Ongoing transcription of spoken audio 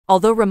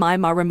Although Remy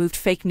Ma removed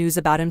fake news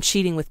about him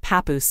cheating with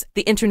Papoose,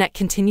 the internet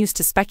continues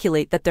to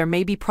speculate that there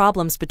may be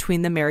problems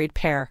between the married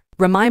pair.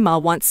 Remy Ma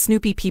wants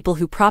Snoopy people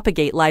who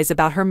propagate lies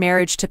about her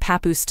marriage to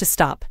Papoose to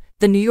stop.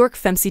 The New York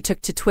Femc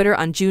took to Twitter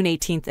on June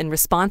 18 in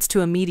response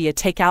to a media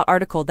takeout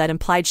article that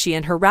implied she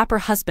and her rapper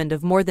husband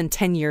of more than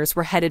 10 years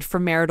were headed for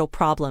marital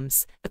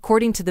problems.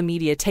 According to the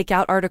media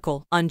takeout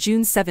article, on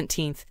June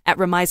 17, at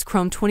Remy's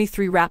Chrome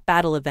 23 rap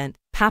battle event,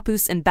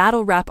 Papoose and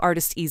battle rap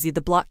artist Easy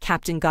the Block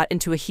Captain got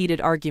into a heated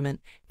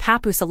argument.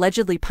 Papoose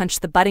allegedly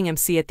punched the budding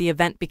MC at the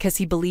event because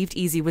he believed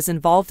Easy was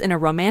involved in a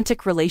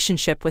romantic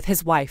relationship with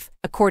his wife,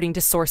 according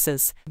to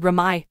sources.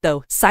 Remy,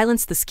 though,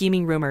 silenced the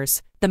scheming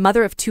rumors. The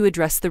mother of two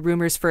addressed the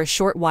rumors for a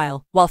short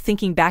while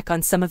thinking back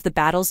on some of the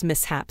battle's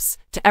mishaps.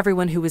 To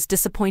everyone who was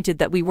disappointed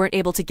that we weren't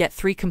able to get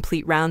 3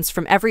 complete rounds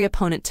from every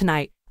opponent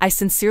tonight, I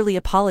sincerely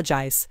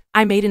apologize.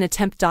 I made an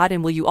attempt.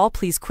 And will you all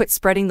please quit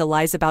spreading the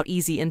lies about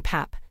Easy and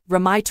Pap?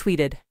 Remy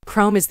tweeted,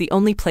 "Chrome is the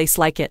only place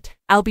like it.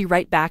 I'll be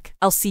right back.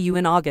 I'll see you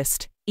in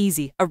August."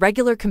 Easy, a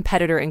regular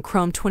competitor in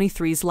Chrome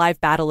 23's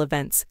live battle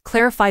events,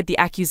 clarified the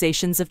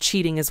accusations of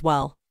cheating as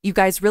well. "You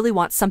guys really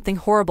want something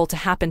horrible to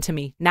happen to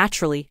me.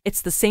 Naturally,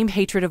 it's the same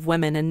hatred of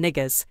women and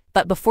niggas.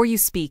 But before you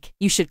speak,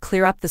 you should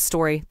clear up the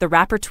story," the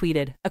rapper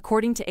tweeted,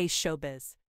 according to Ace Showbiz.